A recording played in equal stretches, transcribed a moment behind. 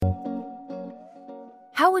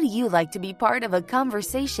How would you like to be part of a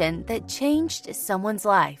conversation that changed someone's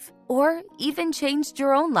life or even changed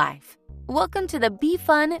your own life? Welcome to the Be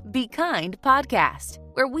Fun, Be Kind podcast,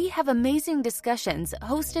 where we have amazing discussions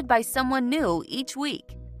hosted by someone new each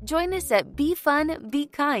week. Join us at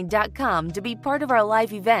befunbekind.com to be part of our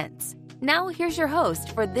live events. Now, here's your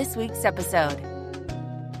host for this week's episode.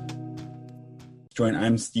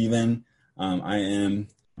 I'm Steven. I am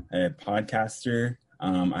a podcaster.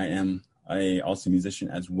 I am also a musician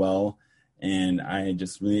as well. And I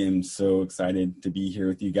just really am so excited to be here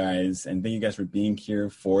with you guys. And thank you guys for being here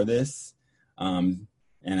for this. And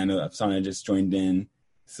I know that Afsana just joined in.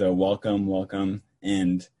 So welcome.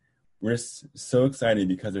 And we're just so excited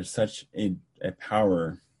because there's such a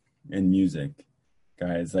power in music,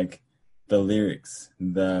 guys. Like the lyrics,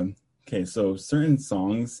 so certain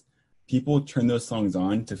songs, people turn those songs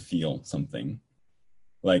on to feel something.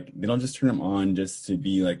 Like they don't just turn them on just to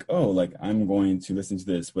be like, oh, like I'm going to listen to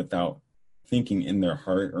this without thinking in their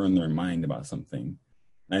heart or in their mind about something.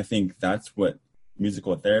 And I think that's what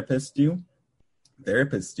musical therapists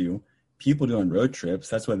do. People do on road trips.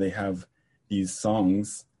 That's why they have these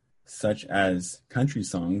songs such as country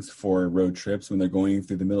songs for road trips when they're going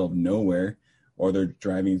through the middle of nowhere, or they're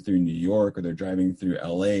driving through New York, or they're driving through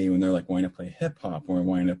LA when they're like wanting to play hip hop or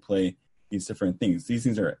wanting to play these different things. These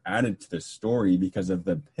things are added to the story because of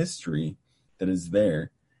the history that is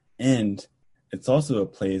there. And it's also a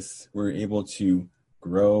place where we're able to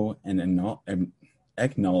grow and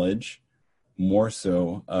acknowledge more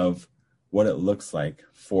so of what it looks like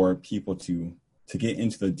for people to get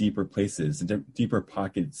into the deeper places, the deeper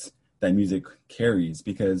pockets that music carries.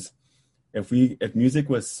 Because if music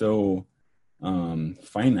was so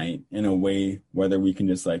finite in a way, whether we can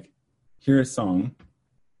just like hear a song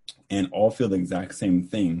and all feel the exact same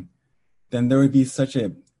thing, then there would be such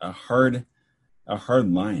a hard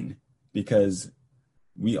line, because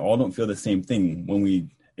we all don't feel the same thing when we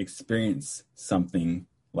experience something.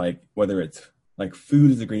 Like whether it's like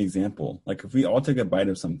food is a great example. Like if we all took a bite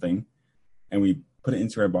of something and we put it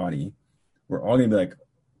into our body, we're all gonna be like,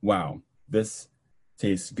 wow, this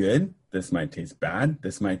tastes good. This might taste bad.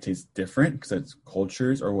 This might taste different because it's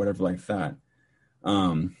cultures or whatever like that.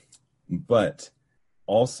 But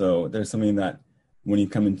also there's something that when you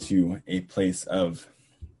come into a place of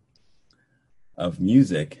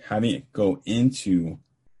music, having it go into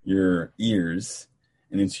your ears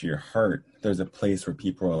and into your heart, there's a place where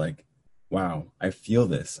people are like, wow, I feel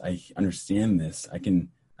this. I understand this. I can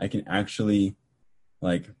actually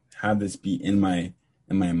like have this be in my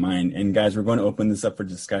mind. And guys, we're going to open this up for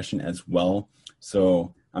discussion as well.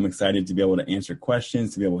 So I'm excited to be able to answer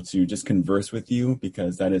questions, to be able to just converse with you,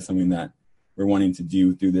 because that is something that we're wanting to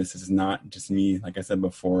do through this. This is not just me, like I said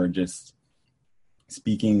before, just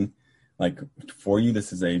speaking like for you.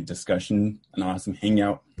 This is a discussion, an awesome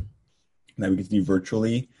hangout that we get to do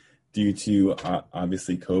virtually due to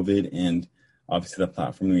obviously COVID and obviously the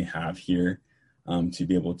platform we have here, to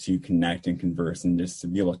be able to connect and converse and just to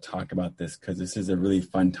be able to talk about this, because this is a really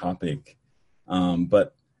fun topic.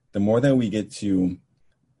 But the more that we get to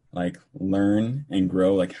like learn and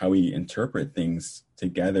grow, like how we interpret things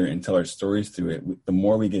together and tell our stories through it, the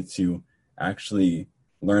more we get to actually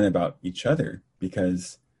learn about each other.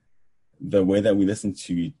 Because the way that we listen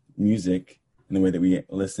to music and the way that we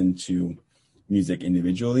listen to music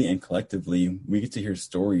individually and collectively, we get to hear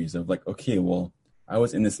stories of like, okay, well, I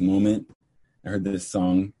was in this moment, I heard this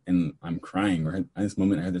song and I'm crying, or in this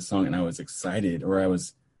moment I heard this song and I was excited, or I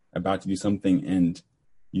was about to do something, and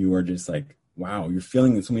you are just like, wow, you're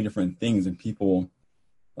feeling so many different things. And people,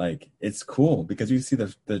 like, it's cool because you see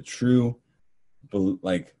the true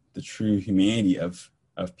humanity of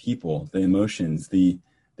people, the emotions, the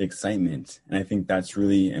excitement. And I think that's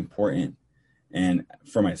really important. And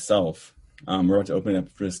for myself, we're about to open it up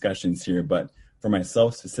for discussions here, but for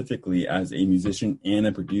myself specifically, as a musician and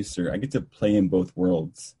a producer, I get to play in both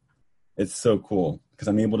worlds. It's so cool because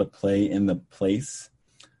I'm able to play in the place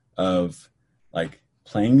of like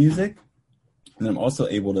playing music, and I'm also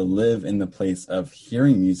able to live in the place of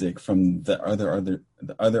hearing music from the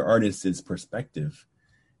other artist's perspective.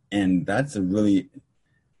 And that's a really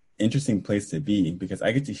interesting place to be, because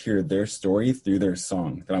I get to hear their story through their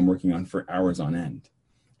song that I'm working on for hours on end.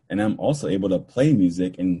 And I'm also able to play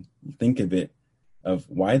music and think of it of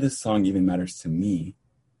why this song even matters to me,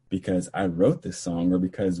 because I wrote this song, or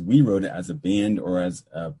because we wrote it as a band or as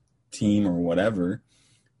a team or whatever,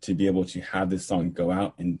 to be able to have this song go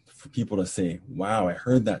out and for people to say, wow, I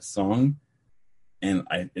heard that song and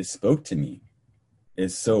it spoke to me.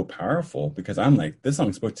 It's so powerful, because I'm like, this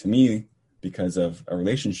song spoke to me because of a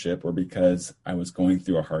relationship, or because I was going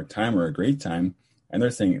through a hard time or a great time. And they're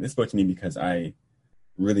saying this spoke to me because I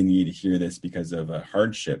really needed to hear this because of a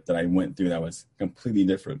hardship that I went through that was completely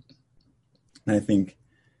different. And I think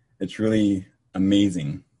it's really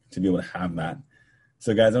amazing to be able to have that.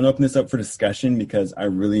 So guys, I'm gonna open this up for discussion because I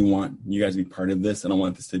really want you guys to be part of this. I don't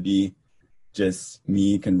want this to be just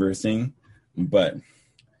me conversing, but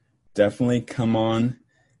definitely come on,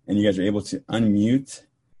 and you guys are able to unmute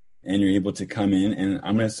and you're able to come in. And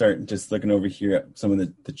I'm going to start just looking over here at some of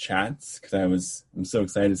the chats because I'm so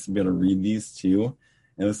excited to be able to read these too.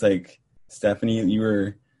 And it looks like, Stephanie,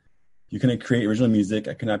 you couldn't create original music.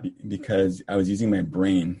 I could not because I was using my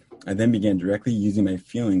brain. I then began directly using my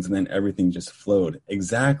feelings, and then everything just flowed.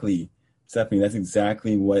 Exactly, Stephanie, that's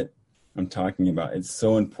exactly what I'm talking about. It's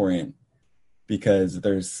so important because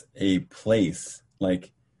there's a place,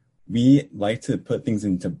 like, we like to put things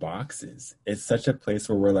into boxes. It's such a place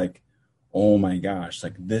where we're like, oh my gosh,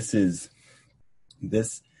 like this,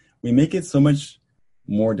 we make it so much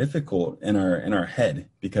more difficult in our head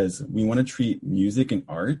because we want to treat music and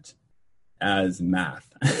art as math.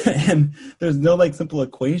 And there's no like simple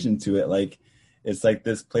equation to it. Like, it's like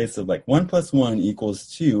this place of like 1 + 1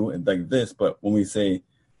 = 2, like this. But when we say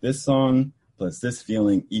this song plus this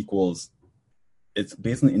feeling equals, it's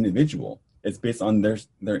based on the individual. It's based on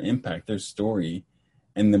their impact, their story.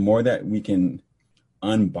 And the more that we can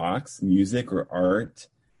unbox music or art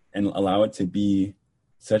and allow it to be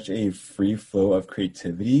such a free flow of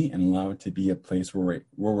creativity and allow it to be a place where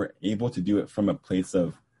we're able to do it from a place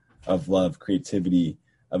of love, creativity,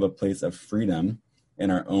 of a place of freedom in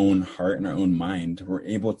our own heart and our own mind, we're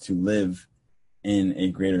able to live in a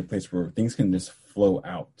greater place where things can just flow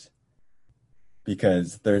out.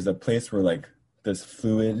 Because there's a place where like this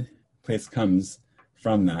fluid place comes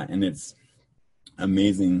from that, and it's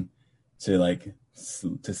amazing to like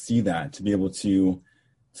to see that, to be able to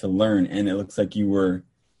learn. And it looks like you're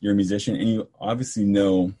a musician, and you obviously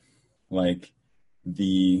know like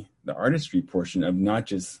the artistry portion of not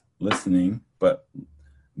just listening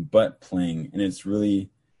but playing. And it's really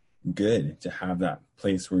good to have that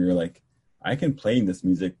place where you're like, I can play this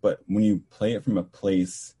music, but when you play it from a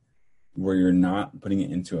place where you're not putting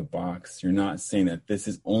it into a box, you're not saying that this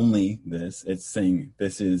is only this, it's saying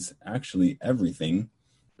this is actually everything,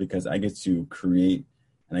 because I get to create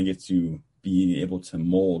and I get to be able to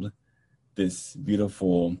mold this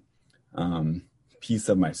beautiful piece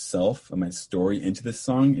of myself, of my story into this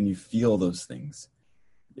song, and you feel those things.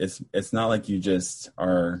 It's not like you just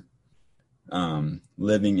are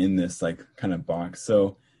living in this like kind of box.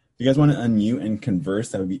 So if you guys want to unmute and converse,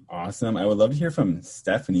 that would be awesome. I would love to hear from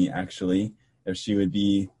Stephanie, actually, if she would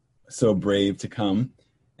be so brave to come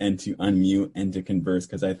and to unmute and to converse,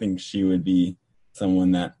 because I think she would be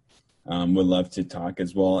someone that would love to talk,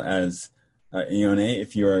 as well as Ione.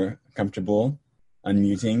 If you are comfortable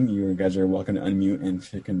unmuting, you guys are welcome to unmute and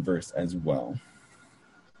to converse as well.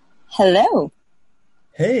 Hello.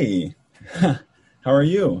 Hey, how are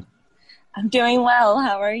you? I'm doing well.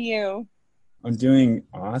 How are you? I'm doing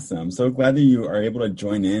awesome. So glad that you are able to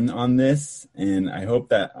join in on this, and I hope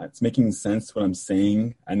that it's making sense what I'm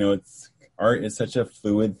saying. I know art is such a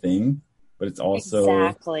fluid thing, but it's also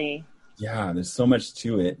exactly. Yeah, there's so much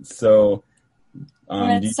to it. So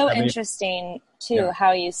and it's so interesting too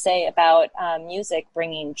how you say about music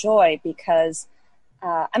bringing joy, because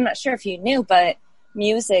I'm not sure if you knew, but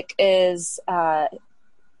music is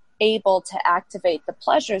able to activate the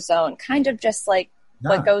pleasure zone, kind of just like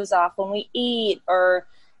what goes off when we eat, or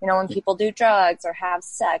when people do drugs or have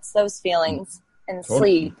sex, those feelings, and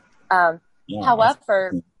sleep.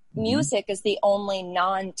 However, music is the only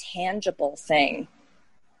non-tangible thing.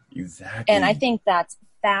 Exactly. And I think that's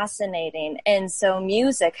fascinating. And so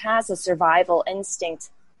music has a survival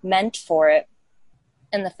instinct meant for it.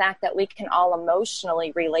 And the fact that we can all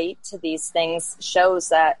emotionally relate to these things shows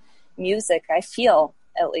that music, I feel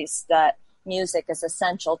at least, that music is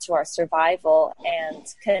essential to our survival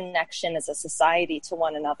and connection as a society to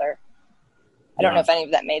one another. I don't know if any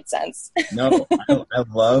of that made sense. No, I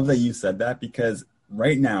love that you said that, because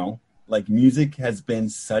right now, like, music has been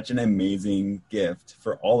such an amazing gift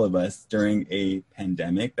for all of us during a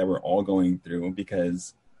pandemic that we're all going through,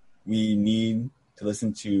 because we need to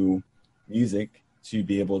listen to music to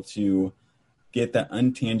be able to get that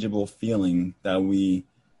untangible feeling that we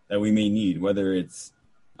may need, whether it's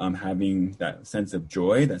having that sense of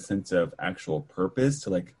joy, that sense of actual purpose, to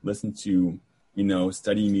like listen to,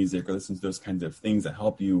 study music or listen to those kinds of things that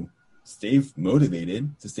help you stay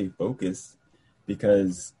motivated, to stay focused,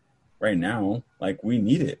 because right now, like, we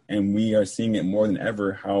need it, and we are seeing it more than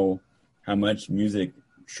ever, how much music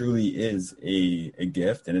truly is a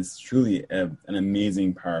gift, and it's truly an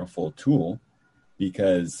amazing, powerful tool,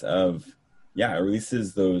 because of, it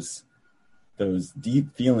releases those those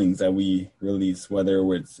deep feelings that we release, whether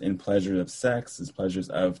it's in pleasures of sex, it's pleasures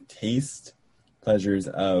of taste, pleasures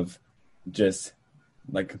of just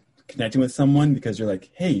like connecting with someone because you're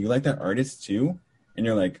like, hey, you like that artist too? And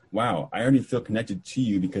you're like, wow, I already feel connected to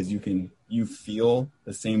you because you feel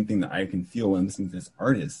the same thing that I can feel when listening to this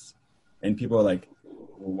artist. And people are like,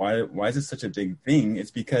 well, why is this such a big thing?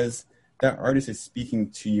 It's because that artist is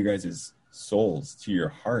speaking to you guys' souls, to your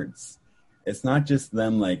hearts. It's not just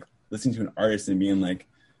them like listening to an artist and being like,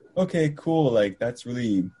 okay, cool, like that's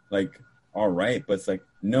really like all right. But it's like,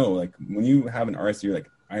 no, like when you have an artist, you're like,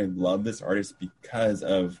 I love this artist because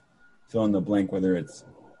of fill in the blank, whether it's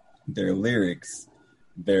their lyrics,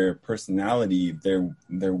 their personality,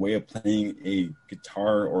 their way of playing a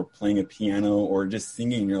guitar or playing a piano or just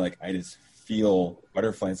singing. You're like, I just feel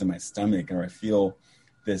butterflies in my stomach, or I feel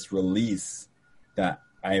this release that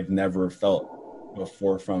I've never felt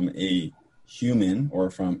before from a human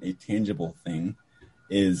or from a tangible thing.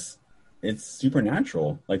 It's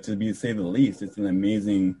supernatural, like to say the least. It's an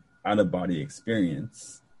amazing out-of-body expect.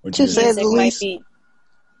 To say the least.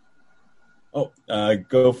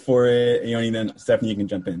 Go for it, Yoni. Then Stephanie, you can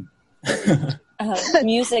jump in.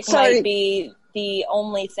 Music might be the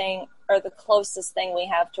only thing or the closest thing we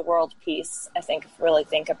have to world peace, I think, if you really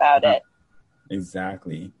think about it.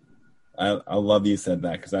 Exactly. I love you said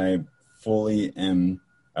that because I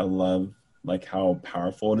love like how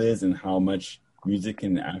powerful it is and how much music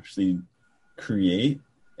can actually create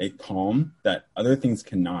a calm that other things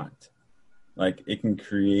cannot. Like it can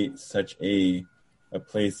create such a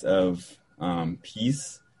place of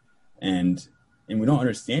peace, and we don't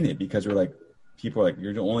understand it because we're like, people are like,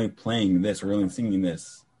 you're only playing this or only singing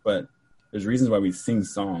this, but there's reasons why we sing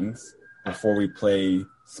songs before we play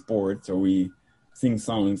sports, or we sing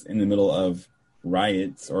songs in the middle of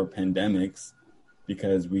riots or pandemics,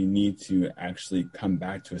 because we need to actually come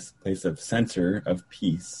back to a place of center of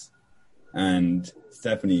peace. And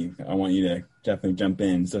Stephanie, I want you to definitely jump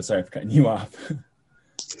in. So sorry for cutting you off.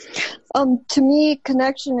 To me,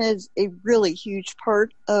 connection is a really huge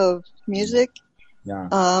part of music. Yeah.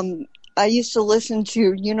 I used to listen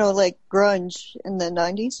to, like grunge in the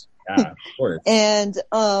 90s. Yeah, of course. And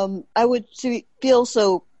I would feel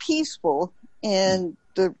so peaceful. And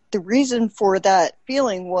the reason for that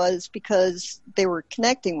feeling was because they were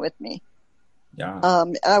connecting with me. Yeah.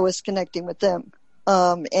 I was connecting with them.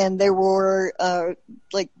 And they were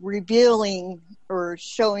like revealing or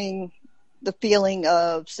showing the feeling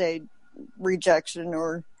of, say, rejection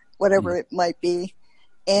or whatever it might be.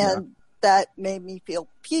 And that made me feel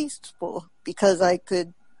peaceful because I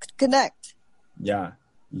could connect. Yeah.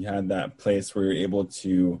 You had that place where you're able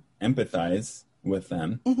to empathize with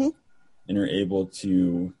them, and you're able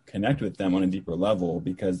to connect with them on a deeper level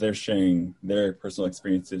because they're sharing their personal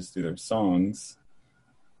experiences through their songs.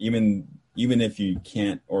 Even if you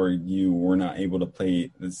can't, or you were not able to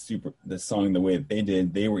play the song the way that they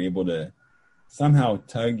did, they were able to somehow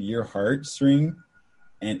tug your heartstring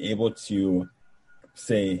and able to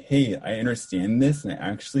say, hey, I understand this and I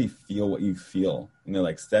actually feel what you feel. And they're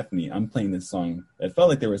like, Stephanie, I'm playing this song. It felt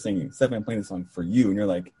like they were saying, Stephanie, I'm playing this song for you. And you're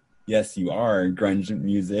like, yes, you are grunge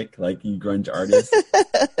music, like you grunge artists.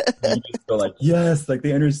 And you just feel like, yes, like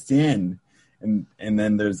they understand. And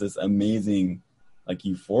then there's this amazing like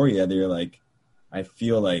euphoria. They're like, I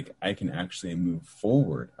feel like I can actually move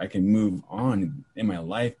forward. I can move on in my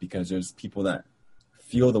life because there's people that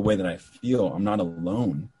feel the way that I feel. I'm not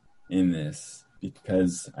alone in this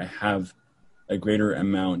because I have a greater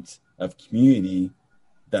amount of community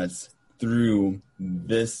that's through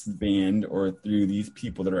this band or through these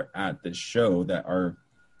people that are at this show that are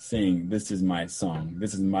saying, this is my song.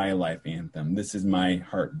 This is my life anthem. This is my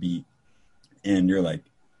heartbeat. And you're like,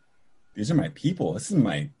 these are my people. This is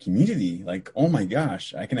my community. Like, oh my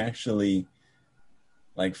gosh, I can actually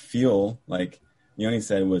like feel like Yoni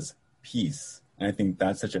said was peace. And I think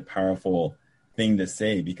that's such a powerful thing to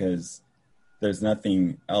say because there's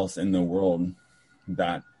nothing else in the world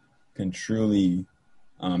that can truly,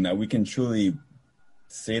 that we can truly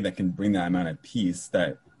say that can bring that amount of peace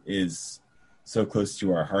that is so close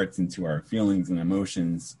to our hearts and to our feelings and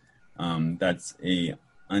emotions. That's a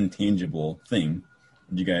untangible thing.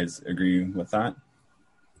 Do you guys agree with that?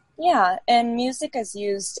 Yeah, and music is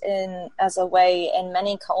used as a way in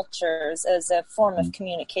many cultures as a form of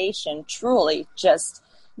communication, truly just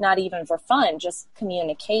not even for fun, just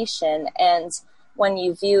communication. And when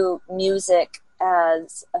you view music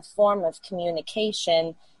as a form of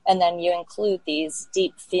communication, and then you include these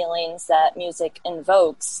deep feelings that music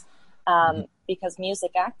invokes, because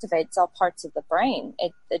music activates all parts of the brain.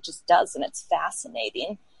 It just does, and it's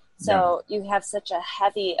fascinating. So you have such a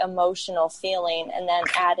heavy emotional feeling, and then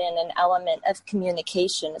add in an element of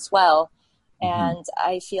communication as well. And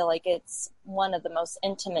I feel like it's one of the most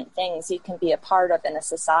intimate things you can be a part of in a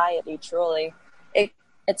society, truly.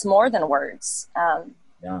 It's more than words.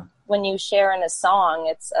 When you share in a song,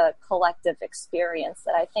 it's a collective experience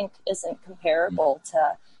that I think isn't comparable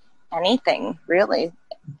to anything, really,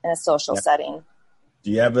 in a social setting.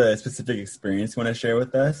 Do you have a specific experience you want to share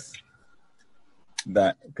with us?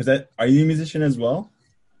 Are you a musician as well?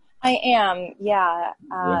 I am, yeah.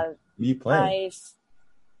 What do you play?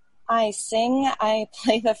 I sing. I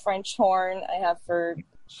play the French horn. I have for,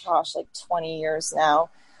 like 20 years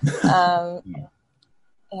now.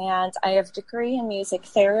 And I have a degree in music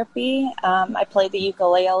therapy. I play the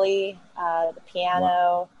ukulele, the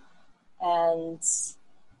piano, and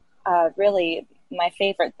really my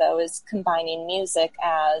favorite, though, is combining music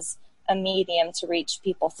as a medium to reach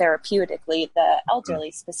people therapeutically, the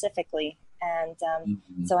elderly specifically. And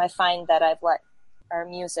so I find that our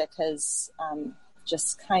music has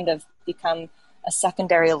just kind of become a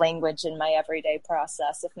secondary language in my everyday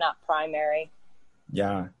process, if not primary.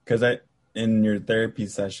 Yeah, because in your therapy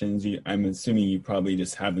sessions, I'm assuming you probably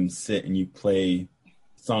just have them sit and you play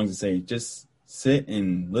songs and say, just sit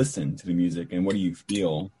and listen to the music and what do you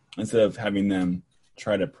feel, instead of having them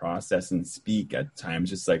try to process and speak at times.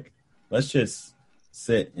 Just like, let's just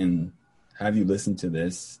sit and have you listen to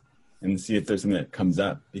this and see if there's something that comes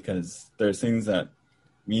up, because there's things that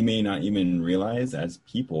we may not even realize as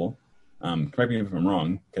people. Correct me if I'm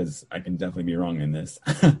wrong, because I can definitely be wrong in this.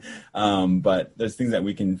 But there's things that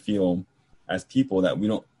we can feel as people that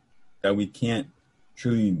we can't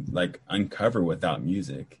truly like uncover without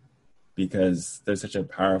music, because there's such a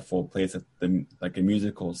powerful place that like a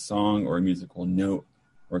musical song or a musical note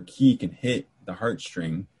or key can hit the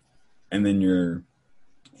heartstring, and then you're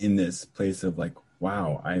in this place of like,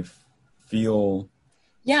 wow, I feel.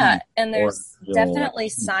 Yeah, and there's definitely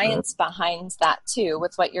science behind that too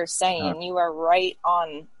with what you're saying. You are right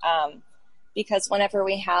on, because whenever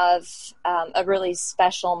we have a really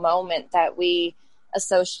special moment that we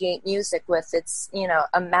associate music with, it's,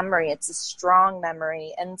 a memory, it's a strong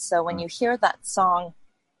memory. And so when you hear that song,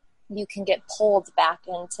 you can get pulled back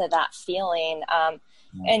into that feeling,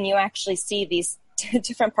 and you actually see these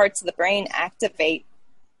different parts of the brain activate.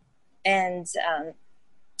 And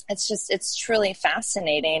it's truly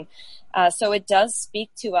fascinating. So it does speak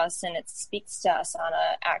to us, and it speaks to us on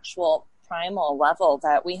an actual primal level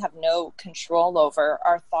that we have no control over.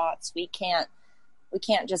 Our thoughts, we can't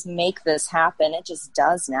just make this happen. It just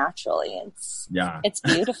does naturally. It's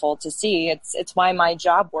beautiful to see. It's why my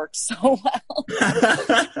job works so well.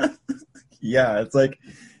 Yeah, it's like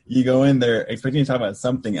you go in there expecting to talk about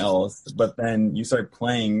something else, but then you start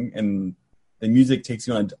playing and the music takes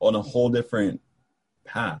you on a whole different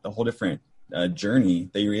path, a whole different journey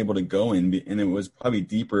that you're able to go in, and it was probably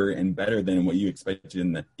deeper and better than what you expected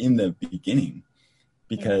in the beginning,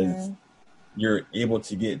 because you're able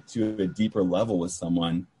to get to a deeper level with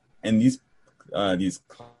someone. And these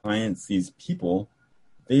clients, these people,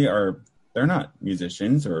 they're not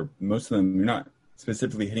musicians, or most of them, you're not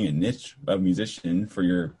specifically hitting a niche of musician for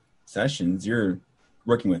your sessions. You're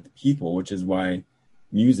working with people, which is why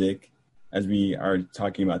music, as we are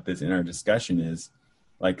talking about this in our discussion, is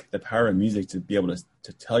like the power of music to be able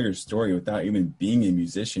to tell your story without even being a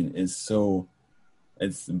musician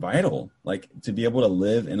it's vital. Like to be able to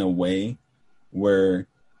live in a way where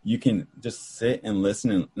you can just sit and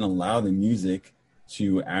listen and allow the music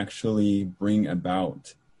to actually bring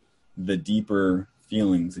about the deeper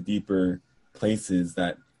feelings, the deeper places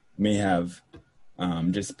that may have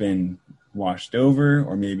just been washed over,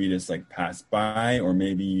 or maybe just like passed by, or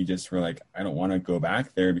maybe you just were like, I don't want to go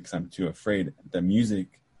back there because I'm too afraid. The music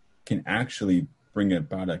can actually bring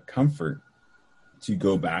about a comfort to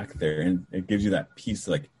go back there, and it gives you that peace,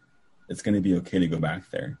 like it's going to be okay to go back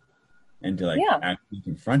there and to actually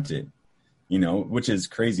confront it, which is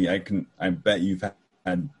crazy. I bet you've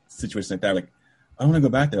had situations like that, like I don't want to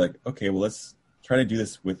go back there. Like, okay, well, let's try to do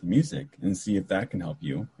this with music and see if that can help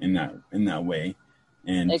you in that way.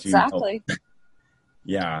 And exactly.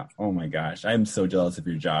 Yeah. Oh my gosh. I'm so jealous of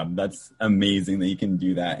your job. That's amazing that you can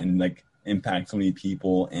do that and like impact so many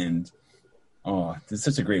people. And it's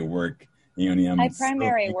such a great work. I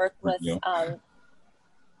primarily work with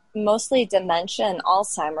mostly dementia and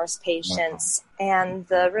Alzheimer's patients. Wow. And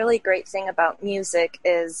the really great thing about music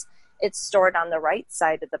is it's stored on the right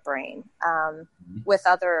side of the brain, with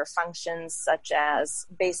other functions such as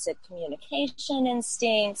basic communication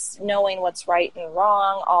instincts, knowing what's right and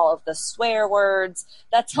wrong, all of the swear words.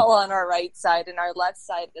 That's all on our right side. And our left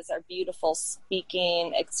side is our beautiful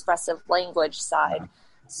speaking, expressive language side.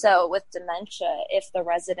 So with dementia, if the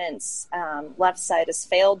resident's left side has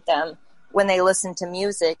failed them, when they listen to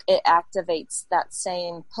music, it activates that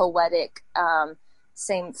same poetic,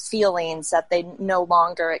 same feelings that they no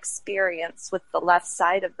longer experience with the left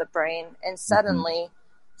side of the brain. And suddenly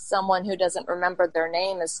someone who doesn't remember their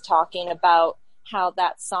name is talking about how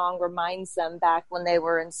that song reminds them back when they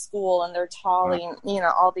were in school, and they're telling,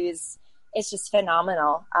 all these, it's just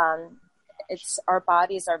phenomenal. Our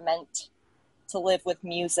bodies are meant to live with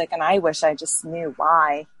music, and I wish I just knew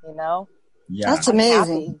why, Yeah. That's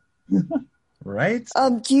amazing. Right?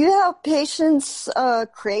 Do you have patients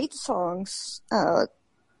create songs,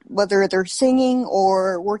 whether they're singing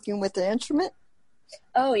or working with an instrument?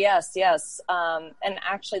 Oh, yes. And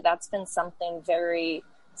actually, that's been something very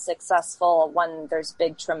successful when there's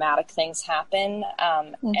big traumatic things happen.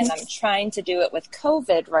 And I'm trying to do it with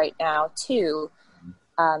COVID right now, too.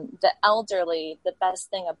 The elderly, the best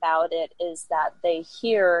thing about it is that they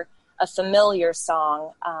hear a familiar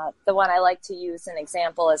song. The one I like to use an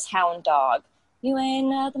example is Hound Dog. You ain't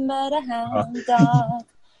nothing but a hound dog.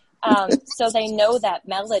 So they know that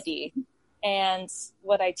melody. And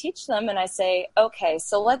what I teach them, and I say, okay,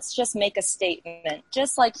 so let's just make a statement,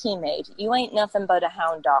 just like he made. You ain't nothing but a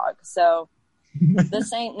hound dog. So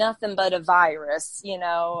this ain't nothing but a virus, and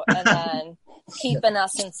then keeping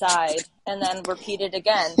us inside, and then repeat it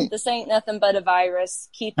again. This ain't nothing but a virus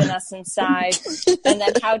keeping us inside. And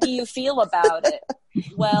then how do you feel about it?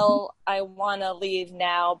 Well, I want to leave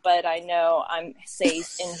now, but I know I'm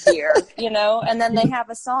safe in here, and then they have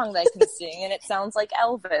a song they can sing, and it sounds like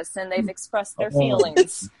Elvis, and they've expressed their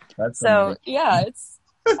feelings. So yeah, it's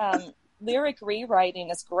lyric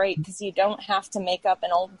rewriting is great because you don't have to make up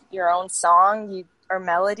your own song or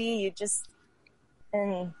melody. You just,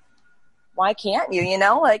 and why can't you?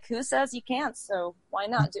 Like, who says you can't? So why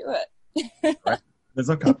not do it? Right. There's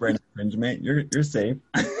no copyright infringement. You're safe.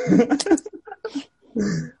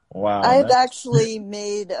 Wow. I've actually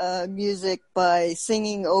made music by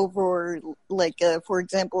singing over, like, for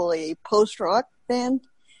example, a post-rock band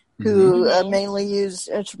who mainly use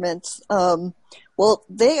instruments. Well,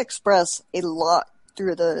 they express a lot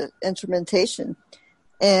through the instrumentation,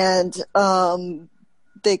 and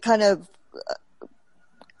they kind of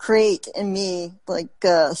create in me like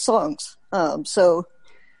songs. So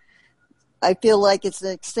I feel like it's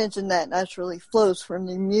an extension that naturally flows from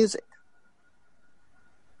the music.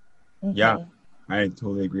 Yeah, I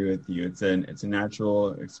totally agree with you. It's a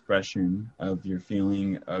natural expression of your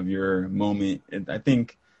feeling, of your moment. I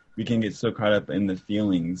think we can get so caught up in the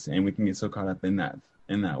feelings, and we can get so caught up in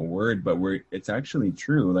that word, but it's actually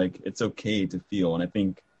true. Like, it's okay to feel. And I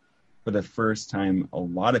think for the first time, a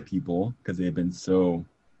lot of people, because they've been so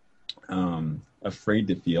afraid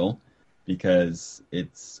to feel, because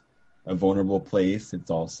it's a vulnerable place. It's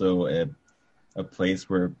also a place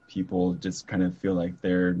where people just kind of feel like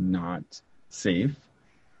they're not safe.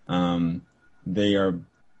 They are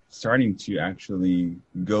starting to actually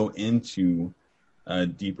go into a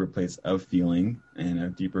deeper place of feeling and a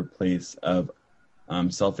deeper place of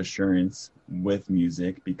self-assurance with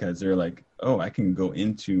music, because they're like, oh, I can go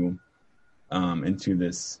into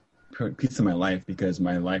this piece of my life, because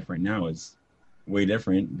my life right now is way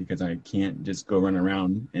different, because I can't just go run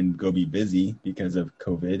around and go be busy because of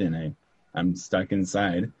COVID, and I'm stuck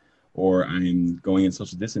inside, or I'm going in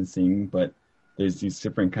social distancing. But there's these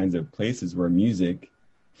different kinds of places where music,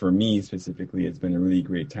 for me specifically, it's been a really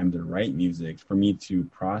great time to write music, for me to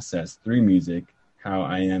process through music how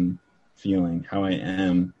I am feeling, how I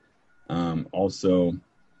am also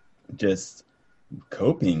just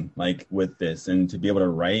coping like with this, and to be able to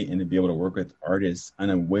write and to be able to work with artists in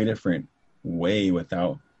a way different way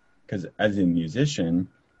because as a musician,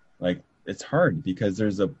 like, it's hard because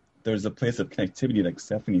there's a place of connectivity, like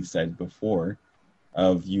Stephanie said before,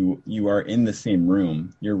 of you are in the same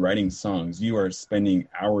room, you're writing songs, you are spending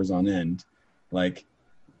hours on end, like,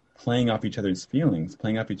 playing off each other's feelings,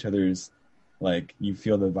 playing off each other's, like, you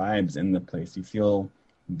feel the vibes in the place, you feel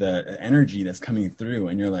the energy that's coming through,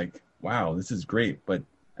 and you're like, wow, this is great. But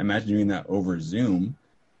imagine doing that over Zoom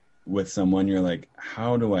with someone. You're like,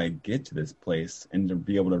 how do I get to this place? And to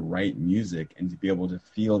be able to write music and to be able to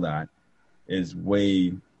feel that is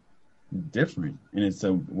way different. And it's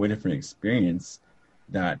a way different experience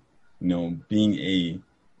that, being a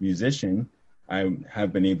musician, I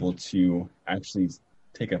have been able to actually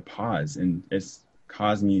take a pause, and it's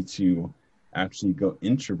caused me to actually go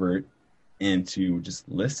introvert and to just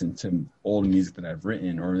listen to old music that I've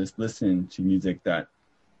written, or just listen to music that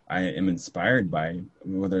I am inspired by,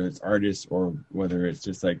 whether it's artists or whether it's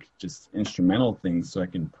just instrumental things, so I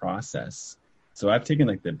can process. So I've taken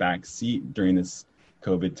like the back seat during this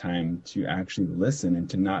COVID time to actually listen and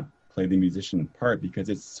to not play the musician part, because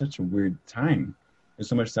it's such a weird time. There's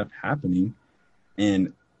so much stuff happening.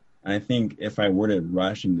 And I think if I were to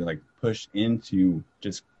rush and to like push into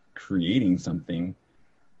just creating something,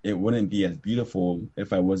 it wouldn't be as beautiful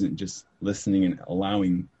if I wasn't just listening and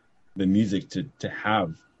allowing the music to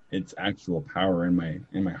have its actual power in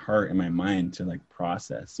my heart and my mind to like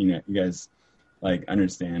process. You know, you guys like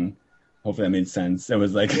understand. Hopefully that made sense. It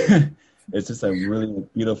was like it's just a really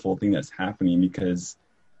beautiful thing that's happening, because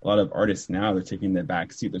a lot of artists now, they're taking the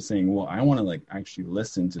back seat. They're saying, well, I want to like actually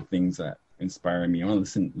listen to things that inspire me. I want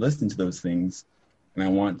to listen to those things, and I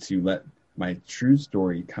want to let my true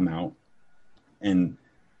story come out and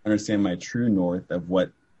understand my true north of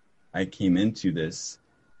what I came into this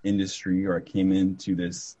industry, or I came into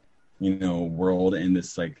this, you know, world, and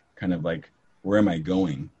this like kind of like, where am I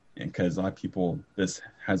going? And because a lot of people, this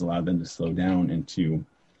has allowed them to slow down and to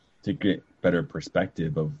get better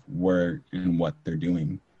perspective of where and what they're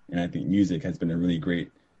doing. And I think music has been a really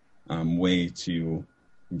great way to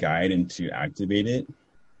guide and to activate it,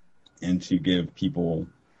 and to give people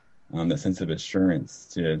that sense of assurance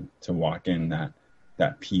to walk in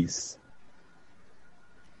that peace.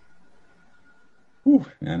 Whew,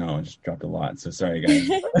 I know I just dropped a lot, so sorry guys.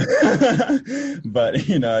 But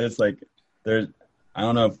you know, it's like I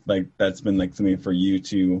don't know if like that's been like something for you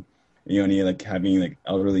too, Yoni, like having like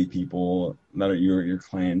elderly people that are your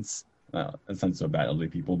clients. That sounds so bad, elderly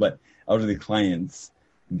people, but elderly clients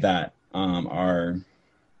that are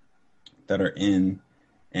in,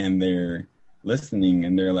 and they're listening,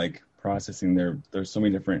 and they're like processing. There's so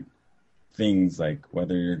many different things, like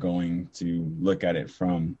whether you're going to look at it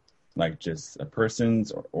from like just a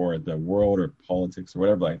person's or the world or politics or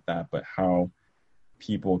whatever like that, but how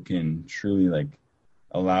people can truly like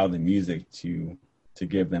allow the music to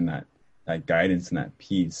give them that guidance and that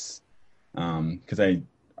peace. Because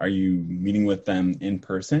are you meeting with them in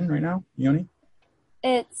person right now, Yoni?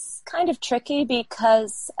 It's kind of tricky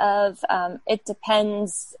because of it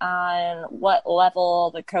depends on what level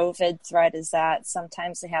the COVID threat is at.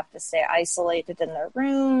 Sometimes they have to stay isolated in their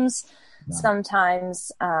rooms. Yeah.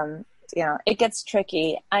 Sometimes, it gets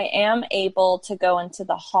tricky. I am able to go into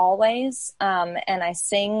the hallways and I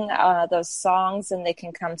sing those songs, and they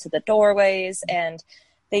can come to the doorways, and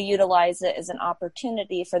they utilize it as an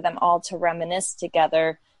opportunity for them all to reminisce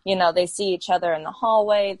together. You know, they see each other in the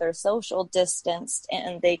hallway, they're social distanced,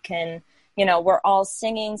 and they can, we're all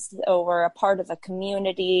singing, so we're a part of a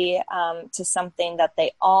community to something that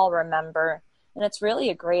they all remember. And it's really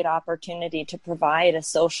a great opportunity to provide a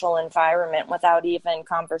social environment without even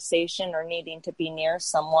conversation or needing to be near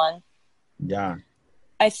someone. Yeah.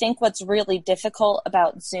 I think what's really difficult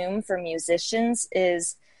about Zoom for musicians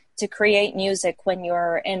is to create music when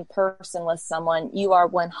you're in person with someone. You are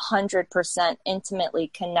 100% intimately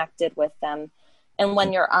connected with them. And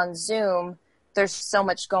when you're on Zoom, there's so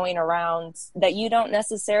much going around that you don't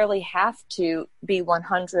necessarily have to be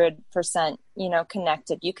 100%,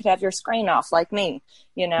 connected. You could have your screen off like me,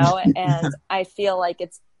 and I feel like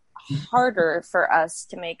it's harder for us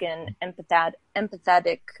to make an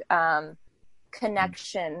empathetic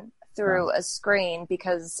connection through a screen,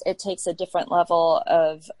 because it takes a different level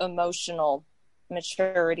of emotional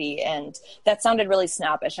maturity. And that sounded really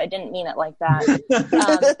snobbish. I didn't mean it like that.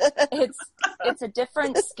 It's a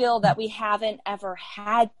different skill that we haven't ever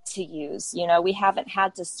had to use. We haven't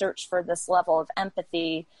had to search for this level of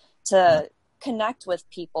empathy to connect with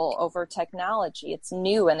people over technology. It's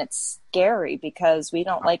new and it's scary because we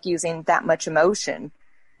don't like using that much emotion.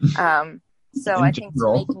 So I think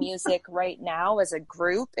to make music right now as a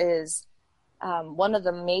group is one of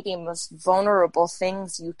the maybe most vulnerable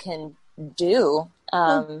things you can do.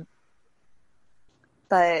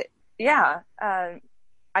 But yeah, I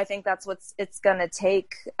think that's what it's going to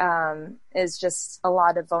take is just a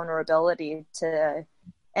lot of vulnerability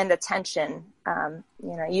and attention.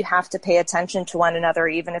 You have to pay attention to one another,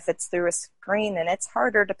 even if it's through a screen, and it's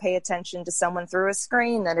harder to pay attention to someone through a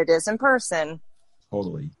screen than it is in person.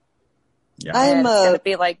 Totally. Yeah. And it's going to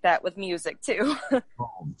be like that with music too.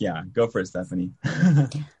 Yeah. Go for it, Stephanie.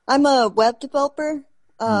 I'm a web developer.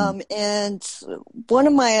 And one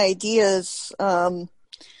of my ideas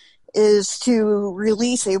is to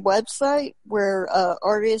release a website where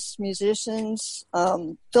artists, musicians,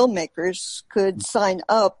 filmmakers could sign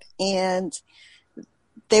up, and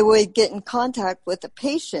they would get in contact with a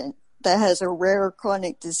patient that has a rare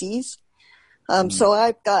chronic disease. So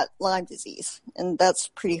I've got Lyme disease, and that's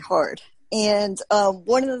pretty hard. And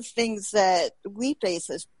one of the things that we face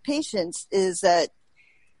as patients is that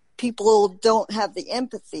people don't have the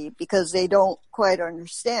empathy because they don't quite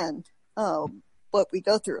understand what we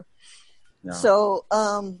go through. Yeah. So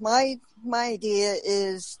my idea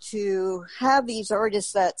is to have these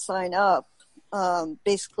artists that sign up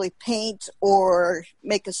basically paint or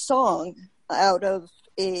make a song out of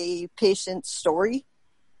a patient's story.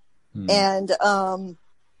 And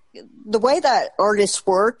the way that artists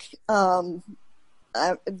work,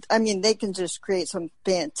 I mean, they can just create some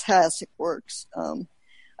fantastic works.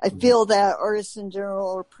 I feel that artists in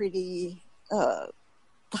general are pretty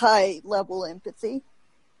high level empathy.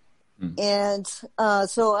 And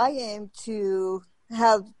so I aim to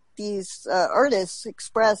have these artists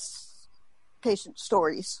express patient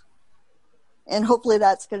stories. And hopefully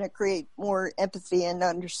that's going to create more empathy and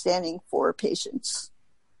understanding for patients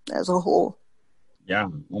as a whole. Yeah.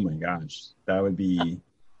 Oh my gosh. That would be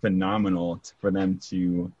phenomenal for them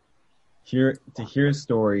to hear a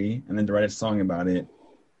story and then to write a song about it.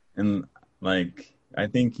 And like, I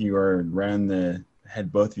think you are right on the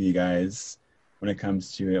head, both of you guys, when it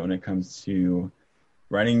comes to it. When it comes to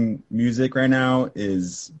writing music right now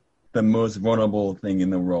is the most vulnerable thing in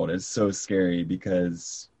the world. It's so scary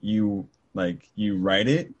because you write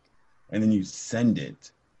it and then you send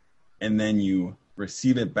it and then you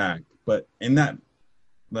receive it back. But in that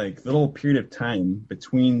like little period of time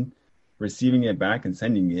between receiving it back and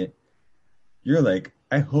sending it, you're like,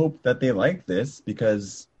 I hope that they like this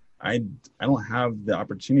because I don't have the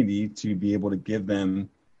opportunity to be able to give them,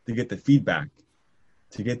 to get the feedback,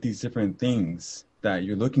 to get these different things that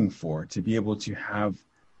you're looking for, to be able to have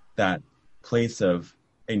that place of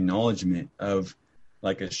acknowledgement, of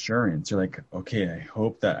like assurance. You're like, okay, I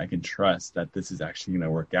hope that I can trust that this is actually going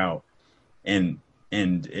to work out. And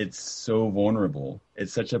it's so vulnerable.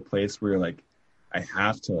 It's such a place where like, I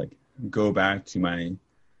have to like go back to my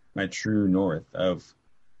true north of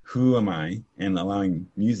who am I, and allowing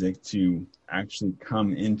music to actually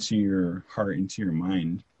come into your heart, into your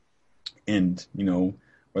mind. And, you know,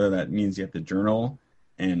 whether that means you have to journal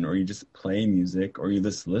or you just play music, or you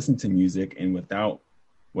just listen to music and without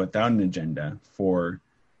an agenda for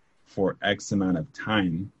X amount of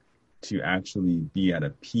time to actually be at a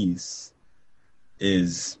peace,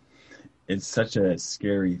 it's such a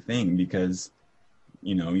scary thing because,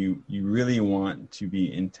 you know, you really want to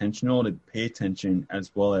be intentional, to pay attention,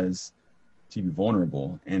 as well as to be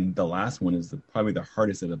vulnerable. And the last one is probably the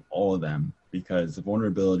hardest of all of them, because the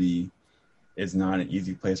vulnerability is not an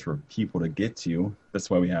easy place for people to get to. That's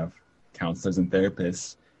why we have counselors and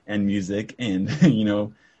therapists and music and, you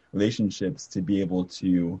know, relationships to be able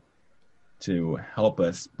to help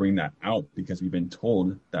us bring that out, because we've been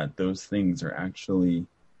told that those things are actually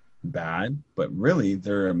bad, but really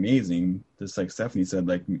they're amazing. Just like Stephanie said,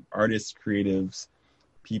 like artists, creatives,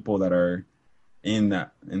 people that are in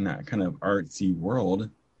that kind of artsy world,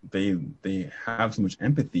 they have so much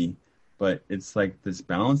empathy, but it's like this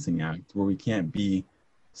balancing act where we can't be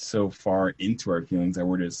so far into our feelings that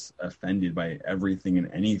we're just offended by everything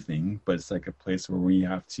and anything. But it's like a place where we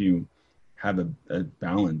have to have a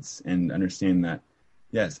balance and understand that,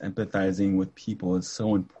 yes, empathizing with people is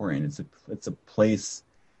so important. It's a place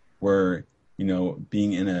where, you know,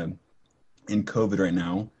 being in COVID right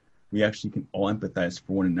now, we actually can all empathize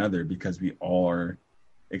for one another because we all are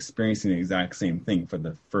experiencing the exact same thing for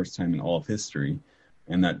the first time in all of history.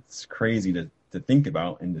 And that's crazy to think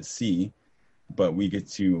about and to see, but we get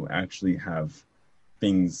to actually have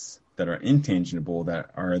things that are intangible that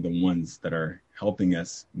are the ones that are helping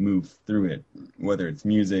us move through it, whether it's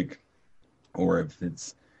music or if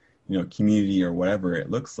it's, you know, community or whatever it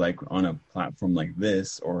looks like on a platform like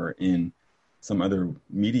this or in some other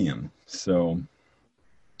medium. So,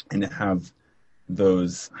 and to have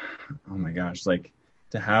those, oh my gosh, like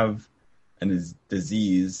to have a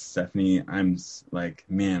disease, Stephanie, I'm like,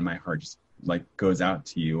 man, my heart just like goes out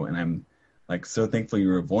to you. And I'm like, so thankful you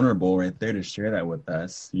were vulnerable right there to share that with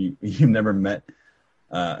us. You've never met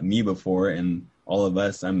me before, and all of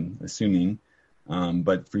us, I'm assuming,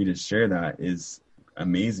 but for you to share that is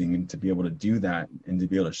amazing, and to be able to do that and to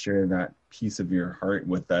be able to share that piece of your heart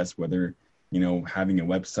with us, whether, you know, having a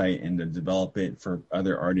website and to develop it for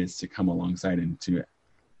other artists to come alongside and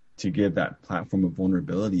to give that platform of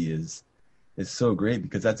vulnerability is so great,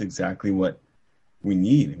 because that's exactly what we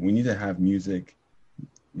need. We need to have music,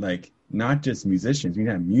 like not just musicians, we need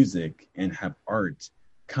to have music and have art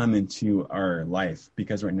come into our life,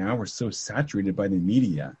 because right now we're so saturated by the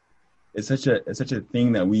media. It's such a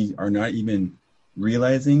thing that we are not even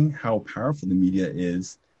realizing how powerful the media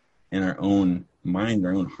is in our own mind,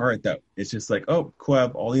 our own heart, that it's just like, oh, cool, I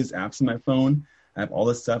have all these apps on my phone, I have all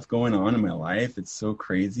this stuff going on in my life, it's so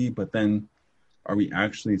crazy. But then are we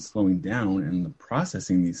actually slowing down and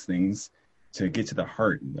processing these things to get to the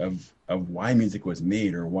heart of why music was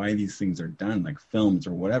made or why these things are done, like films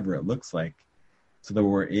or whatever it looks like, so that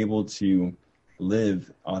we're able to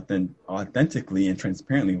live authentically and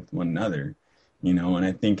transparently with one another, you know. And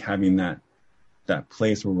I think having that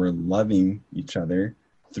place where we're loving each other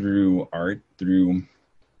through art, through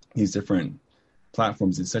these different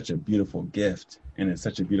platforms is such a beautiful gift, and it's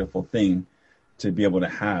such a beautiful thing to be able to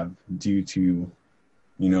have, due to,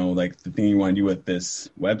 you know, like the thing you want to do with this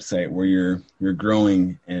website where you're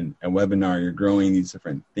growing, and a webinar, you're growing these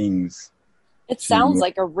different things. It sounds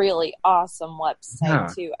like a really awesome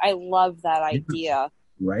website too. I love that idea.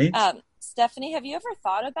 Right? Stephanie, have you ever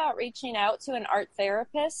thought about reaching out to an art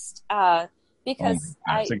therapist? Because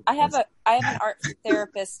I have an art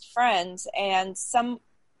therapist friend, and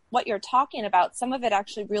what you're talking about, some of it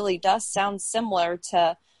actually really does sound similar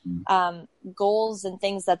to goals and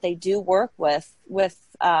things that they do work with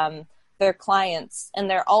their clients. And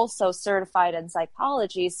they're also certified in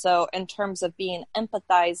psychology. So in terms of being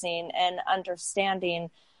empathizing and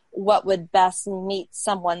understanding what would best meet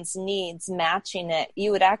someone's needs, matching it,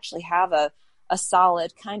 you would actually have a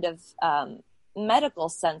solid kind of medical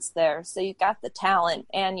sense there. So you got the talent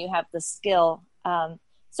and you have the skill.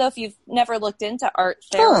 So if you've never looked into art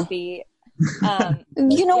therapy,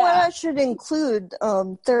 you know what, I should include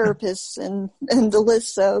therapists in the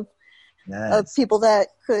list of people that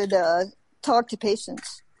could talk to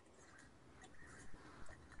patients.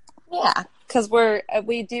 Yeah, because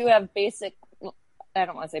we do have basic. I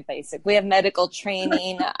don't want to say basic. We have medical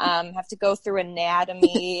training. Have to go through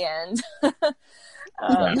anatomy and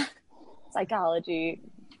psychology.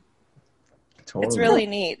 Totally. It's really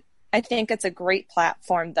neat. I think it's a great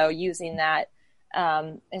platform, though, using that,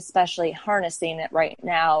 especially harnessing it right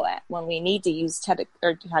now when we need to use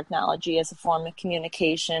technology as a form of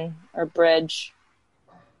communication or bridge.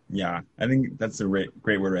 Yeah, I think that's a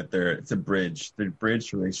great word right there. It's a bridge. The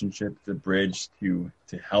bridge relationship, the bridge to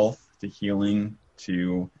health, to healing,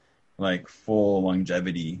 to like full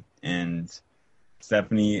longevity. And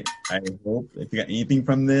Stephanie, I hope if you got anything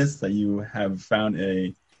from this, that you have found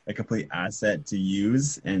a complete asset to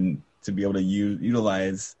use and to be able to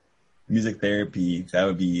utilize music therapy. That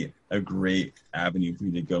would be a great avenue for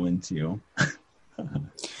you to go into.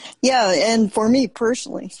 Yeah, and for me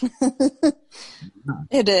personally.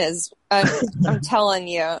 It is. I'm telling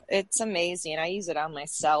you, it's amazing. I use it on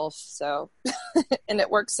myself, so and it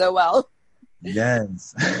works so well.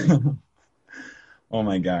 Yes. Oh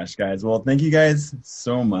my gosh, guys. Well, thank you guys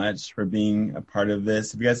so much for being a part of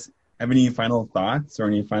this. If you guys have any final thoughts or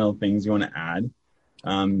any final things you want to add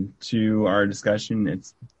to our discussion,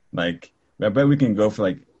 it's like, I bet we can go for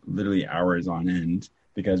like literally hours on end,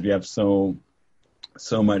 because we have so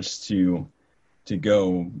much to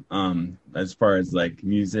go as far as like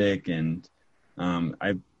music. And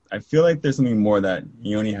I feel like there's something more that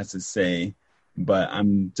Yoni has to say, but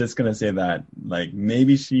I'm just going to say that like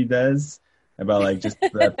maybe she does, about like just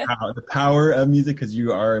the power of music, because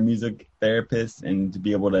you are a music therapist, and to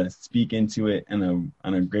be able to speak into it on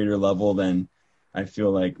a greater level than I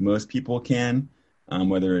feel like most people can,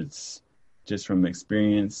 whether it's just from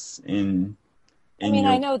experience I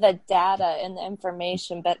know the data and the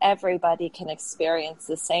information, but everybody can experience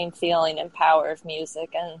the same feeling and power of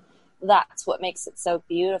music, and that's what makes it so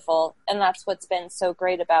beautiful. And that's what's been so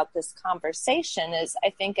great about this conversation, is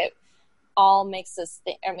I think it all makes us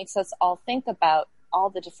all think about all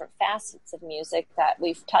the different facets of music that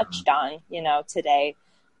we've touched on, today.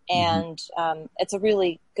 And it's a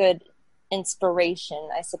really good inspiration,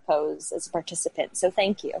 I suppose, as a participant. So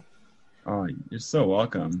thank you. Oh, you're so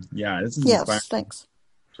welcome. Yeah, this is inspiring. Thanks.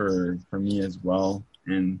 For me as well.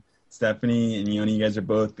 And Stephanie and Yoni, you guys are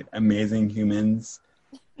both amazing humans.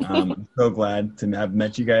 I'm so glad to have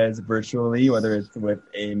met you guys virtually, whether it's with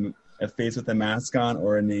a face with a mask on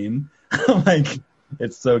or a name. Like,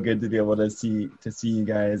 it's so good to be able to see you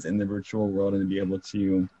guys in the virtual world and to be able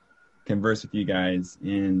to converse with you guys.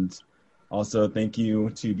 And also thank you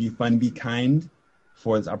to Be Fun, Be Kind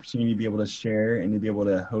for this opportunity to be able to share and to be able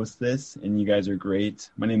to host this. And you guys are great.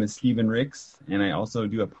 My name is Stephen Ricks, and I also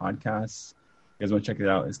do a podcast. You guys want to check it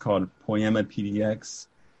out? It's called Poema PDX,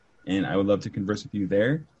 and I would love to converse with you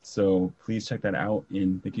there. So please check that out.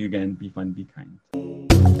 And thank you again. Be fun, be kind.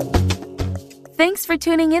 Thanks for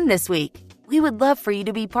tuning in this week. We would love for you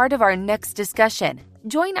to be part of our next discussion.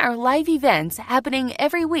 Join our live events happening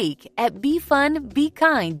every week at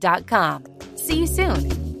befunbekind.com. See you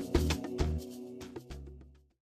soon.